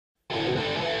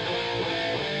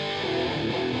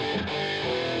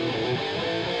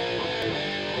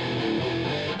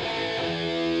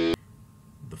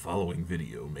following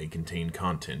video may contain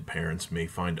content parents may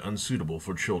find unsuitable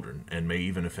for children and may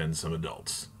even offend some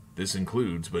adults. This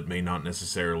includes, but may not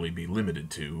necessarily be limited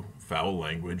to, foul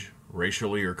language,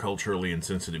 racially or culturally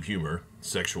insensitive humor,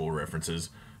 sexual references,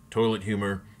 toilet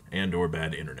humor, and/or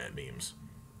bad internet memes.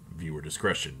 Viewer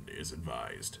discretion is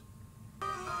advised.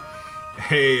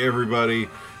 Hey everybody,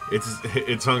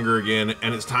 it's Hunger again,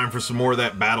 and it's time for some more of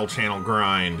that Battle Channel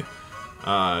grind.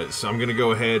 So I'm gonna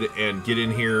go ahead and get in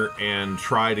here and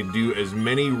try to do as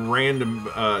many metronome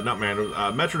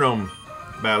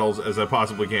battles as I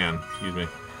possibly can. Excuse me.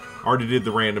 Already did the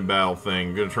random battle thing.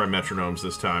 I'm gonna try metronomes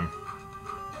this time.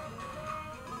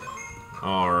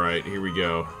 Alright, here we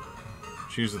go.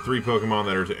 Choose the 3 Pokemon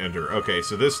that are to enter. Okay,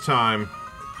 so this time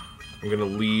I'm gonna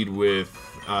lead with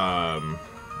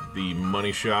the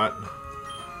money shot.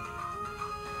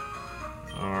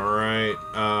 Alright,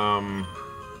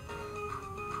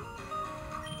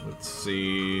 let's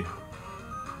see.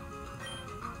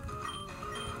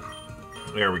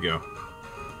 There we go.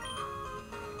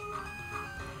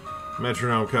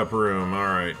 Metronome Cup Room.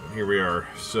 Alright, here we are.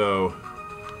 So,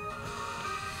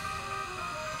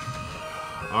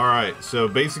 alright, so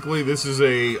basically this is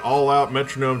a all-out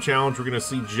metronome challenge. We're going to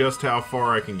see just how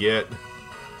far I can get.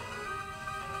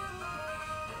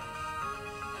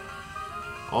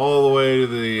 All the way to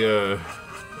the,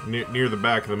 near the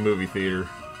back of the movie theater.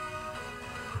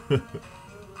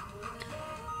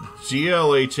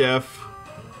 GLHF.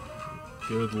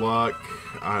 Good luck.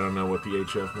 I don't know what the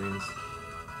HF means.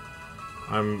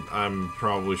 I'm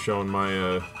probably showing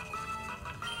my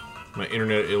my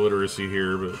internet illiteracy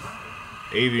here, but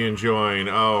avian join.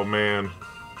 Oh man.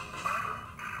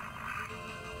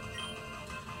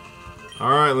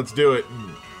 All right, let's do it.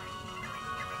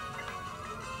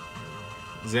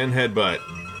 Zen headbutt.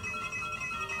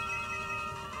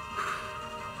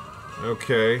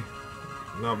 Okay,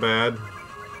 not bad.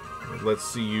 Let's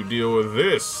see you deal with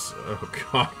this. Oh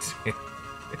god damn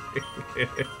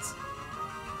it.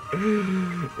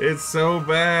 It's so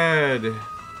bad.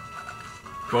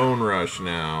 Bone rush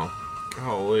now.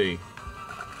 Golly.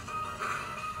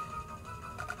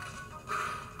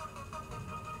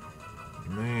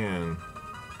 Man.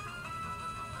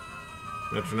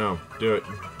 Metronome, do it.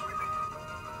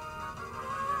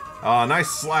 Oh, nice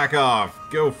slack off.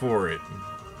 Go for it.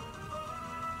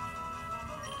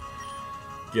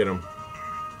 Get him.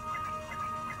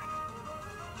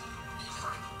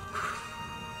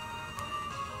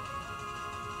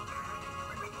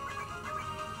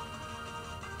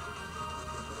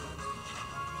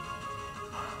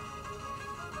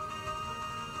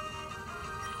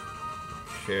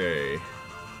 Okay.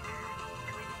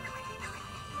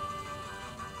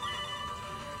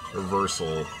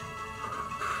 Reversal.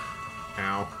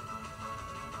 Ow.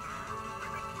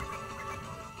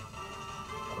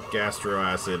 Gastro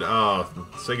acid. Oh,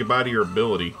 say goodbye to your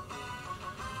ability.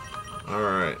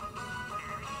 Alright.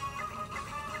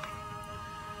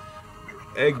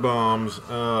 Egg bombs.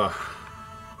 Ugh.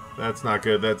 That's not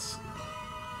good. That's...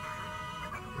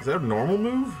 Is that a normal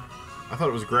move? I thought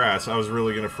it was grass. I was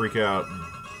really gonna freak out.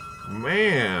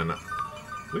 Man.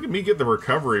 Look at me get the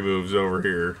recovery moves over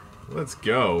here. Let's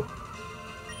go.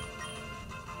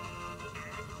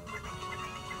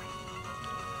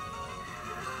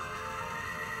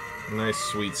 Nice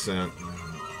sweet scent.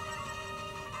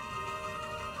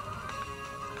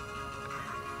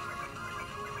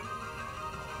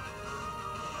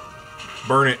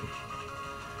 Burn it.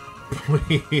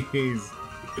 Please.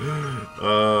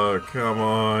 Oh, come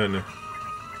on.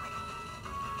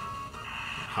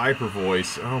 Hyper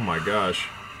voice. Oh my gosh.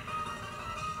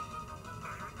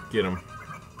 Get him.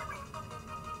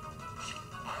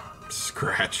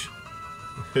 Scratch.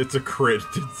 It's a crit.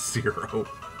 It's 0.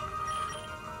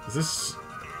 Is this...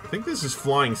 I think this is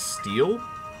flying steel?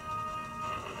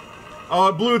 Oh,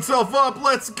 it blew itself up!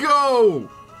 Let's go!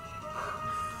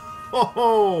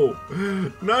 Oh!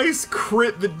 Nice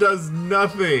crit that does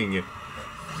nothing!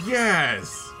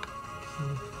 Yes!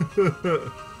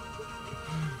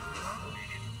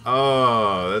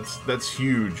 Oh, that's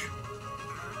huge.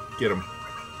 Get him.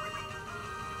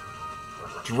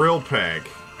 Drill peck.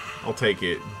 I'll take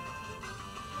it.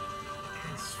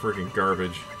 It's freaking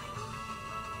garbage.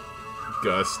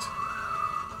 Gust.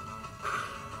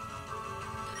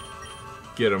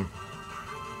 Get him.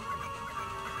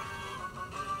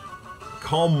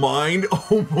 Calm mind?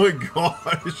 Oh my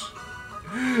gosh.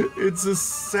 It's a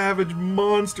savage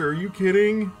monster. Are you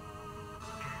kidding?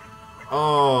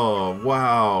 Oh,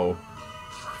 wow.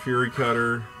 Fury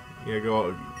Cutter. Yeah,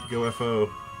 go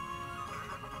FO.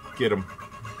 Get him.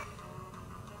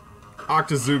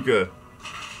 Octazooka.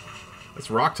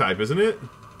 That's rock type, isn't it?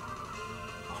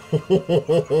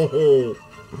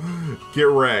 Get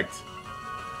wrecked.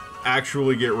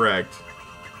 Actually get wrecked.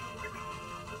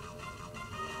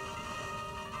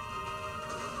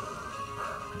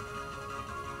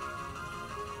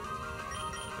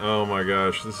 Oh my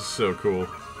gosh, this is so cool.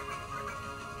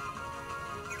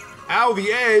 Ow,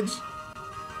 the edge!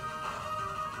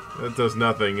 That does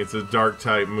nothing. It's a dark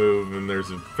type move, and there's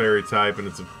a fairy type, and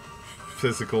it's a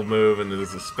physical move, and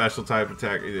there's a special type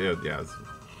attack. Yeah.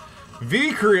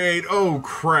 V-create! Oh,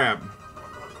 crap.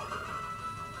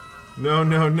 No,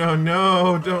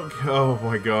 don't. Oh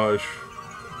my gosh.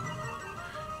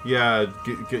 Yeah,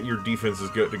 get your defense is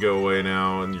good to go away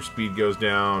now, and your speed goes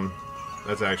down.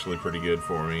 That's actually pretty good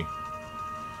for me.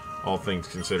 All things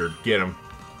considered. Get him.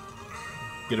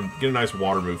 Get a nice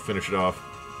water move. Finish it off.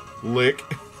 Lick.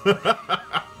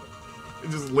 It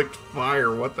just licked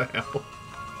fire. What the hell?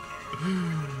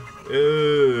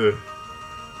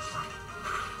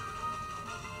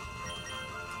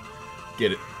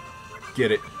 Get it.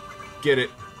 Get it. Get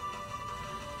it.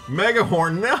 Mega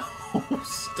Horn. No!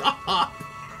 Stop!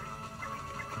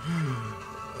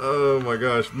 Oh my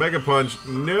gosh. Mega Punch.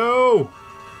 No!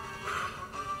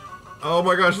 Oh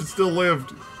my gosh, it still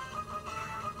lived.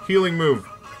 Healing move.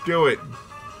 Do it.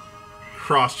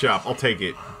 Cross chop. I'll take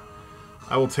it.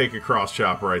 I will take a cross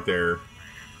chop right there.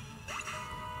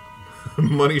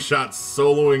 Money shot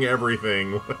soloing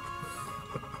everything.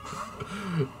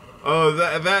 Oh,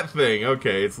 that thing.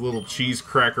 Okay, it's a little cheese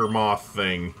cracker moth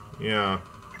thing. Yeah.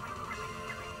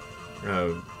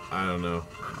 I don't know.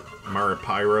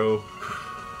 Maripyro.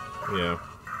 Yeah.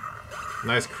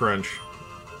 Nice crunch.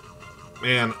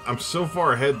 Man, I'm so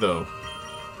far ahead, though.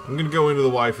 I'm gonna go into the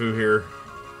waifu here.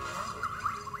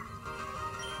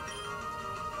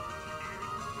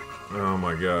 Oh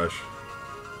my gosh.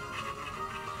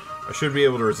 I should be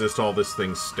able to resist all this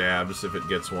thing's stabs if it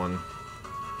gets one.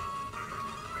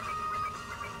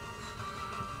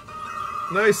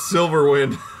 Nice silver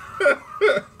wind.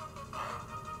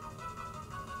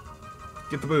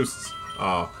 Get the boosts.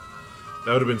 Oh,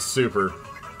 that would have been super.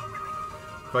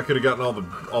 If I could have gotten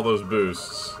all those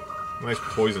boosts. Nice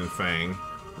poison fang.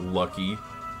 Lucky.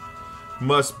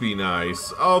 Must be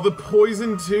nice. Oh, the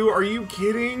poison too? Are you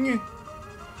kidding?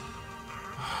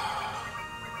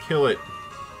 Kill it.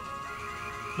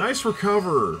 Nice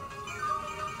recover.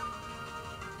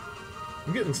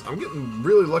 I'm getting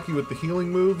really lucky with the healing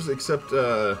moves, except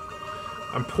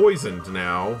I'm poisoned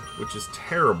now, which is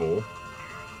terrible.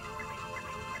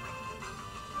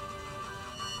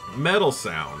 Metal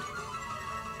sound.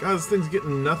 God, this thing's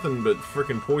getting nothing but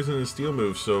frickin' poison and steel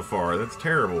moves so far. That's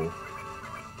terrible.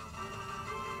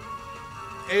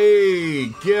 Hey,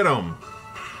 get him!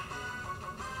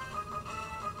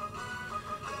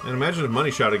 And imagine if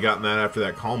Money Shot had gotten that after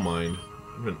that Calm Mind.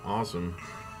 Would have been awesome.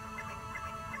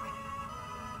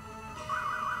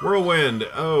 Whirlwind!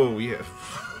 Oh, yeah.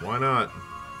 Why not?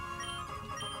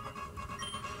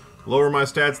 Lower my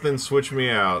stats, then switch me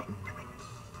out.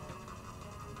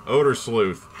 Odor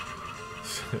Sleuth.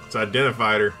 It's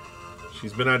identified her.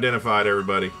 She's been identified,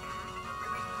 everybody.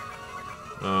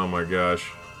 Oh my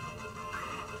gosh.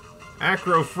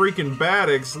 Acro freaking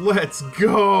Badix, let's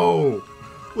go!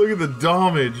 Look at the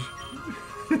damage.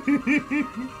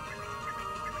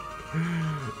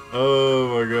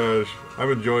 Oh my gosh.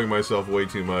 I'm enjoying myself way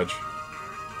too much.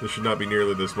 This should not be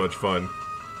nearly this much fun.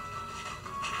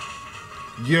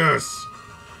 Yes!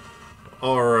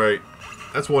 Alright.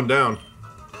 That's one down.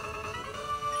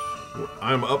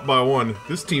 I'm up by one.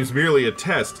 This team's merely a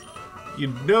test. You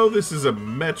know this is a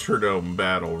Metronome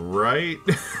battle, right?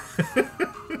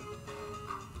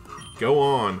 Go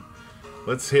on.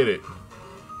 Let's hit it.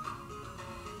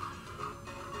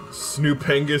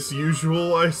 Snoopengus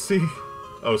usual, I see.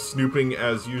 Oh, snooping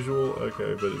as usual?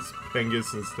 Okay, but it's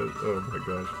Pengus instead. Oh my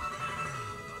gosh.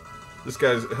 This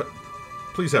guy's...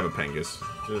 Please have a Pengus.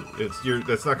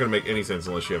 That's not going to make any sense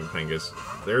unless you have a Pengus.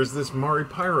 There's this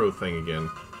Maripyro thing again.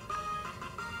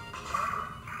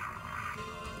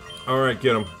 Alright,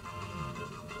 get him.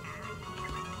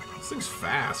 This thing's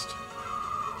fast.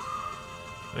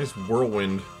 Nice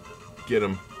whirlwind. Get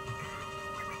him.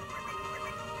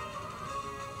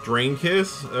 Drain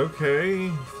Kiss?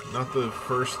 Okay. Not the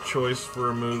first choice for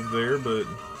a move there, but...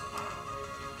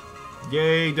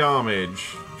 Yay,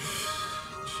 damage.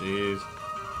 Jeez.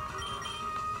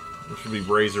 It should be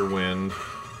Razor Wind.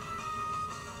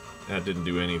 That didn't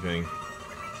do anything.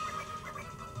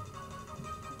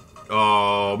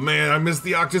 Oh, man, I missed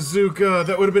the Octazooka!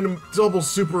 That would have been double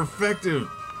super effective!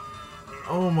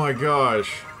 Oh my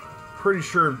gosh. I'm pretty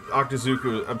sure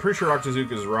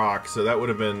Octazooka's rock, so that would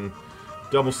have been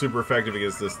double super effective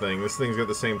against this thing. This thing's got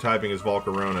the same typing as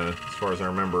Volcarona, as far as I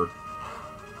remember.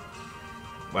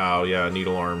 Wow, yeah,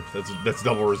 needle arm. That's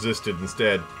double resisted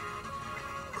instead.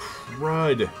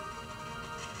 Crud.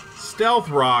 Stealth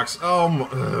rocks. Oh my.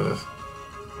 Ugh.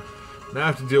 Now I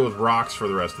have to deal with rocks for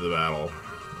the rest of the battle.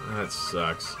 That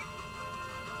sucks.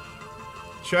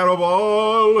 Shadow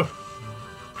Ball!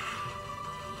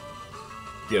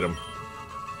 Get him.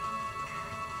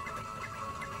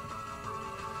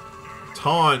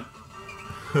 Taunt!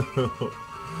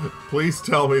 Please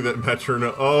tell me that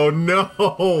Metronome... Oh no!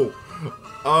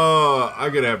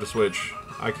 I'm gonna have to switch.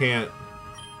 I can't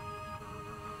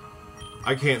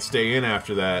stay in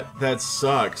after that. That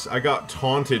sucks. I got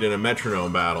taunted in a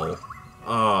Metronome battle.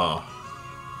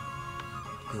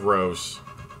 Gross.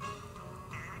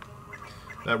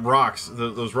 That rocks,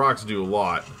 those rocks do a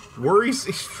lot.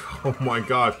 Worries? Oh my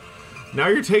gosh. Now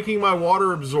you're taking my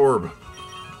water absorb.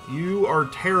 You are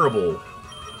terrible.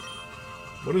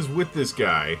 What is with this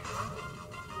guy?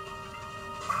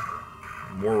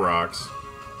 More rocks.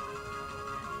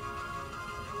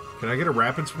 Can I get a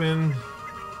rapid spin?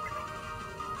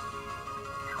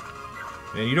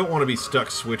 And you don't want to be stuck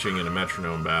switching in a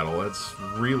Metronome battle. That's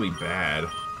really bad.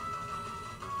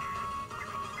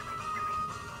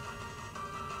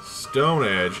 Stone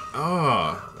Edge.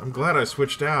 Ah, I'm glad I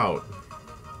switched out.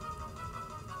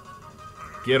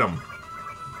 Get him.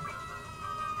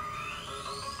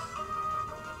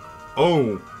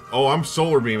 Oh, I'm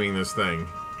solar beaming this thing.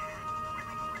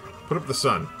 Put up the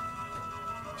sun.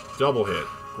 Double hit.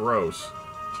 Gross.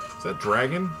 Is that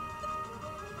dragon?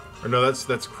 Or no, that's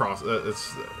cross.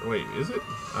 That's wait, is it?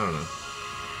 I don't know.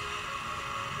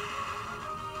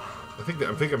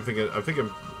 I'm thinking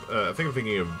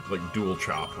of like dual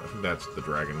chop. I think that's the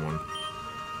dragon one.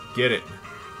 Get it.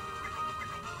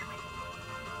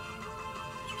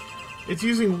 It's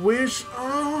using wish.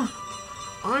 Oh,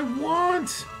 I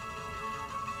want.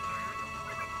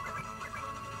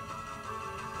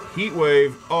 Heat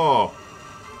wave. Oh,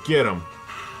 get him.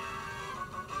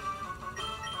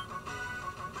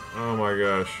 Oh my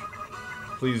gosh.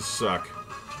 Please suck.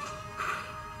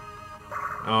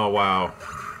 Oh wow.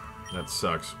 That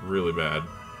sucks really bad.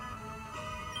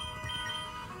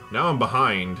 Now I'm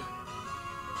behind.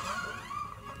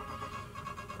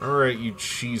 Alright, you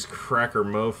cheese cracker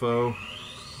mofo.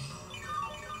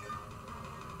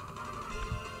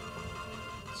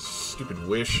 Stupid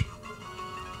wish.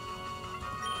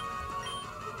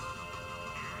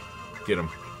 Get him.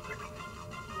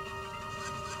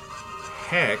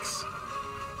 Hex?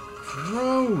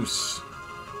 Gross!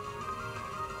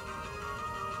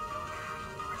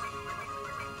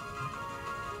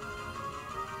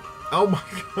 Oh my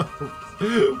god!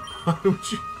 Why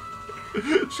would you?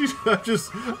 I'm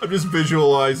just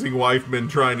visualizing Wifeman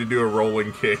trying to do a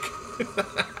rolling kick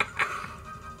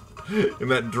in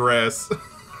that dress.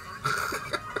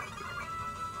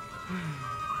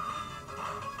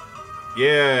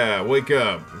 Yeah, wake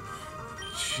up!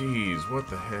 Jeez, what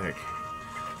the heck?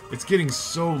 It's getting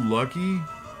so lucky.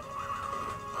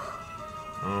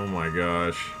 Oh my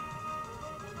gosh.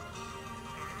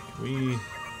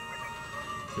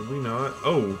 Did we not?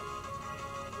 Oh.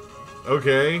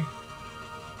 Okay.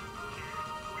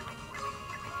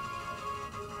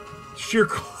 Sheer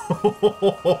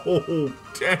cold.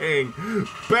 Dang.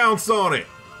 Bounce on it.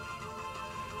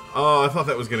 Oh, I thought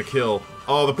that was gonna kill.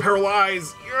 Oh, the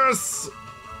paralyze. Yes.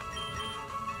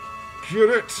 Get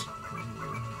it.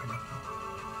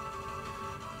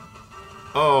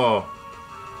 Oh.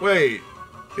 Wait.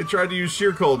 It tried to use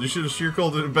sheer cold. You should have sheer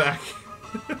colded it back.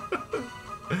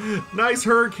 Nice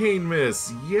hurricane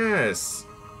miss. Yes.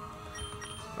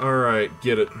 Alright,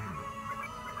 get it.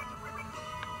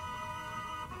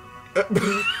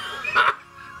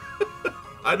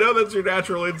 I know that's your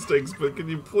natural instincts, but can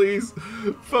you please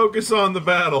focus on the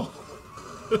battle?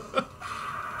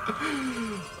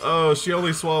 Oh, she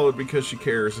only swallowed because she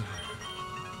cares.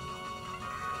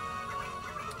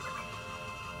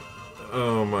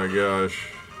 Oh my gosh.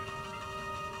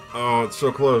 Oh, it's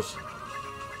so close.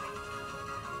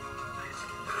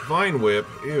 Vine Whip,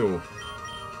 ew.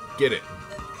 Get it.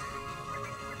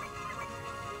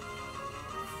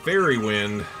 Fairy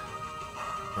Wind.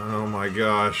 Oh my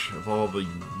gosh, of all the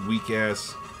weak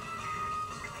ass.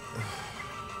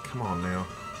 Come on now.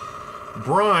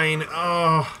 Brine,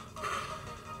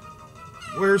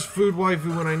 where's Food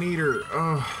Waifu when I need her?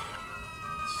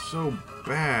 So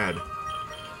bad.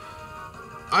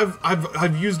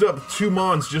 I've used up 2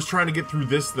 mons just trying to get through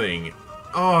this thing.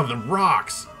 Oh, the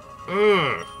rocks.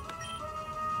 Ugh.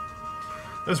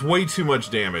 That's way too much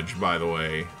damage, by the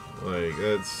way. Like,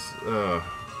 that's,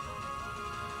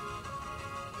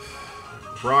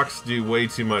 rocks do way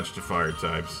too much to fire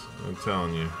types. I'm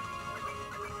telling you.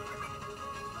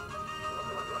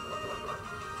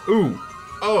 Ooh.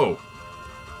 Oh.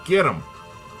 Get him.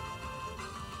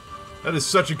 That is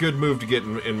such a good move to get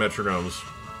in Metronomes.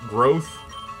 Growth.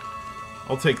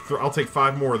 I'll take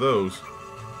 5 more of those.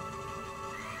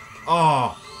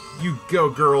 Oh, you go,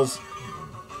 girls.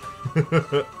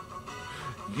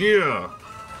 Yeah.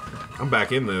 I'm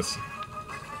back in this.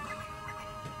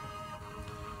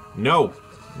 No.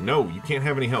 No, you can't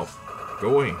have any health.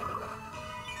 Go away.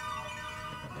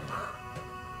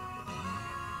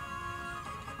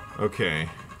 Okay.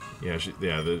 Yeah,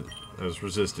 I was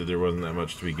resisted. There wasn't that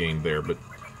much to be gained there, but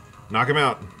knock him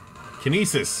out.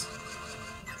 Kinesis.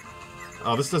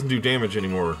 Oh, this doesn't do damage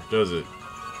anymore, does it?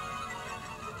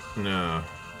 No.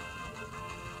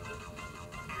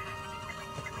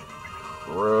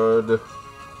 Rud.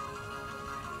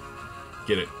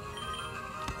 Get it.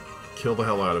 Kill the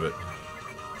hell out of it.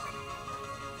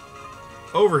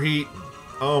 Overheat.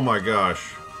 Oh my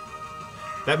gosh.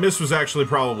 That miss was actually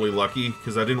probably lucky,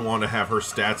 because I didn't want to have her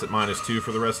stats at -2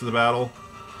 for the rest of the battle.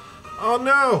 Oh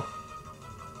no!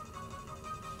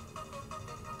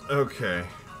 Okay.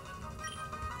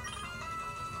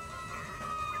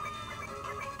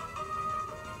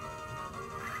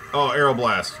 Oh, Aero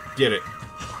Blast. Get it.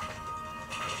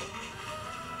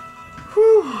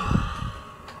 Whew.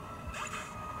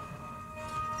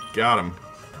 Got him.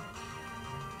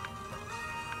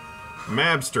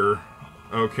 Mabster.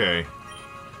 Okay.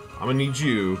 I'm gonna need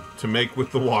you to make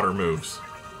with the water moves.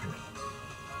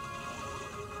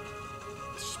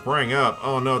 Sprang up.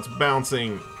 Oh no, it's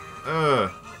bouncing.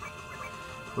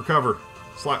 Recover.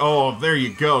 Slack. Oh, there you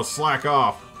go. Slack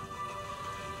off.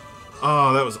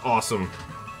 Oh, that was awesome.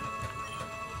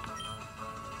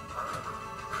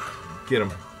 Get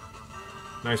him.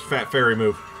 Nice fat fairy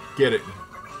move. Get it.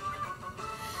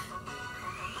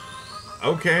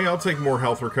 Okay, I'll take more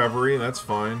health recovery. That's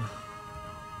fine.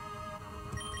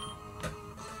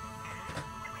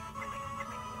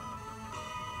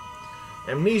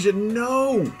 Amnesia,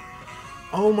 no!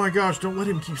 Oh my gosh, don't let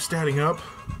him keep statting up.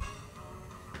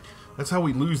 That's how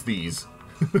we lose these.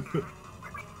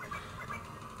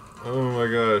 Oh my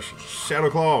gosh. Shadow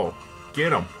Claw.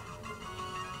 Get him.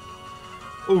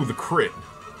 Oh, the crit.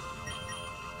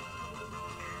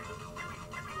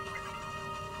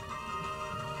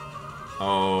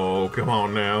 Oh, come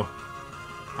on now.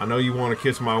 I know you want to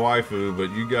kiss my waifu, but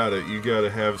you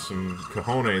gotta have some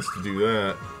cojones to do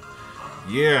that.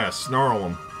 Yeah, snarl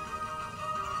him.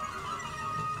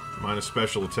 Minus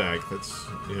special attack. That's,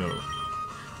 you know,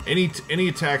 any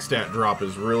attack stat drop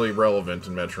is really relevant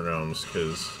in Metronomes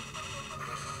because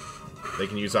they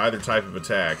can use either type of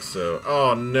attack. So,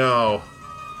 oh no,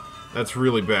 that's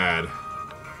really bad.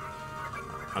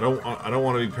 I don't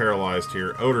want to be paralyzed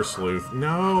here. Odor Sleuth.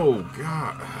 No,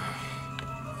 God.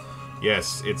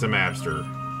 Yes, it's a Mabster.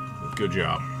 Good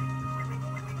job.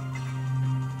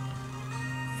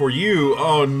 For you,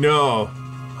 oh no.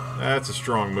 That's a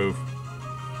strong move.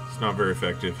 It's not very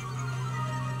effective.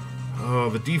 Oh,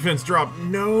 the defense drop.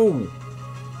 No.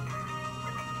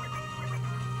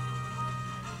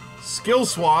 Skill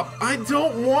swap. I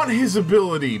don't want his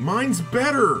ability. Mine's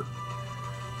better.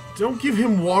 Don't give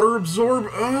him water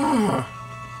absorb. Ugh.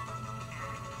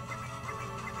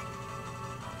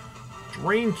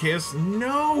 Drain Kiss.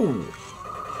 No.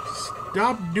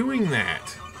 Stop doing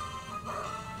that.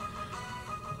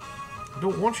 I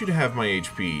don't want you to have my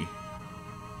HP.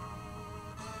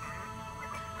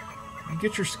 You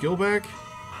get your skill back?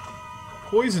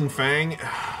 Poison Fang.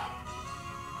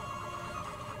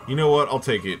 You know what? I'll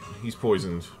take it. He's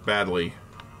poisoned badly.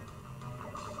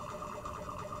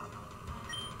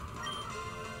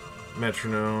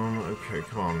 Metronome. Okay,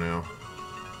 come on now.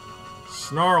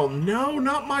 Snarl. No,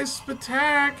 not my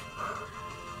Spatak.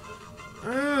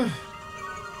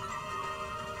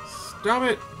 Stop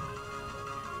it.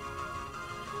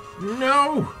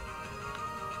 No!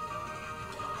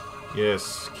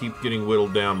 Yes, keep getting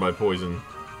whittled down by poison.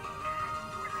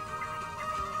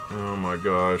 Oh my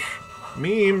gosh.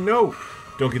 Meme, no!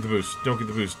 Don't get the boost. Don't get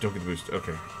the boost. Don't get the boost.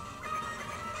 Okay.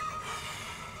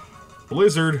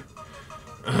 Blizzard.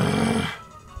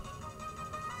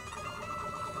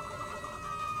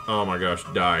 Oh my gosh,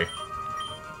 die.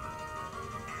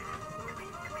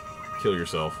 Kill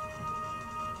yourself.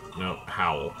 No,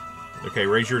 howl. Okay,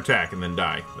 raise your attack and then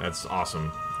die. That's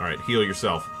awesome. Alright, heal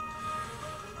yourself.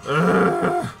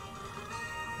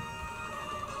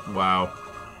 Wow.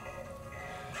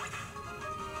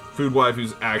 Food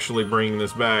Waifu's actually bringing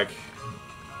this back.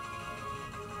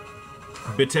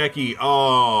 Biteki,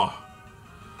 oh.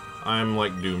 I'm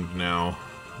like doomed now.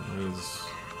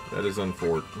 That is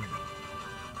unfortunate.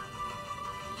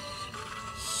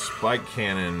 Spike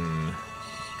Cannon.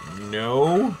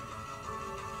 No.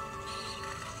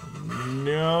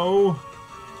 No.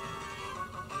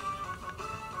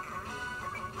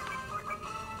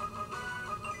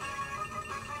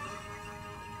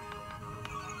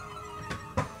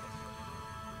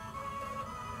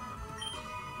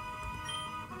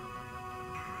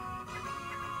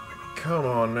 Come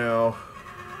on now.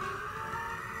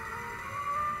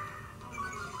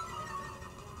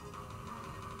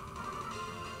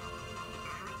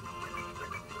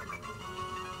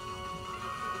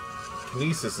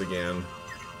 Kinesis again.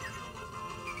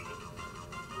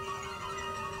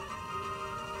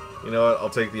 You know what? I'll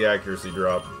take the accuracy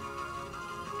drop.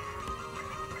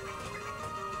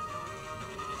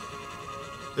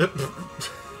 It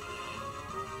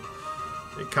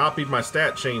copied my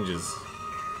stat changes.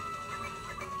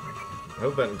 I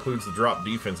hope that includes the drop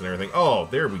defense and everything. Oh,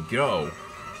 there we go.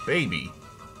 Baby.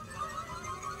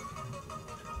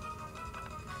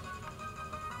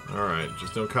 Alright,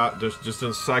 just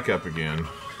don't psych up again.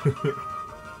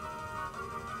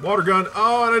 Water gun.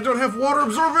 Oh, and I don't have water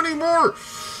absorb anymore!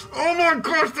 Oh my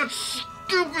gosh, that's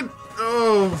stupid!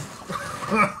 Oh.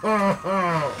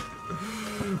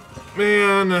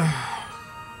 Man.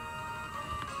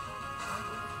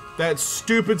 That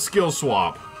stupid skill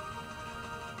swap.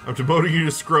 I'm demoting you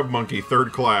to Scrub Monkey,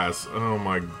 3rd class. Oh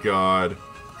my god.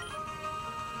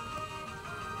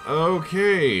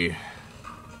 Okay.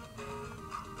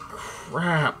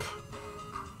 Crap.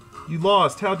 You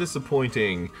lost. How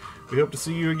disappointing. We hope to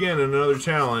see you again in another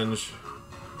challenge.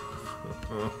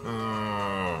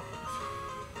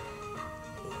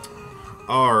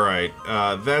 Alright,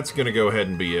 that's gonna go ahead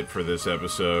and be it for this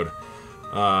episode.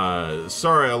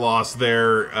 Sorry I lost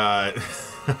there.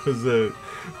 That was a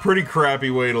pretty crappy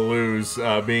way to lose,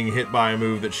 being hit by a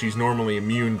move that she's normally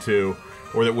immune to,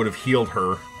 or that would have healed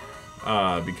her,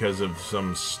 because of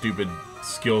some stupid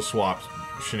skill swap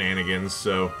shenanigans.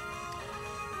 So,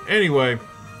 anyway,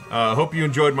 hope you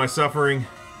enjoyed my suffering.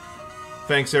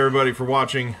 Thanks everybody for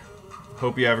watching.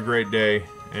 Hope you have a great day,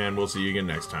 and we'll see you again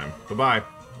next time. Bye-bye.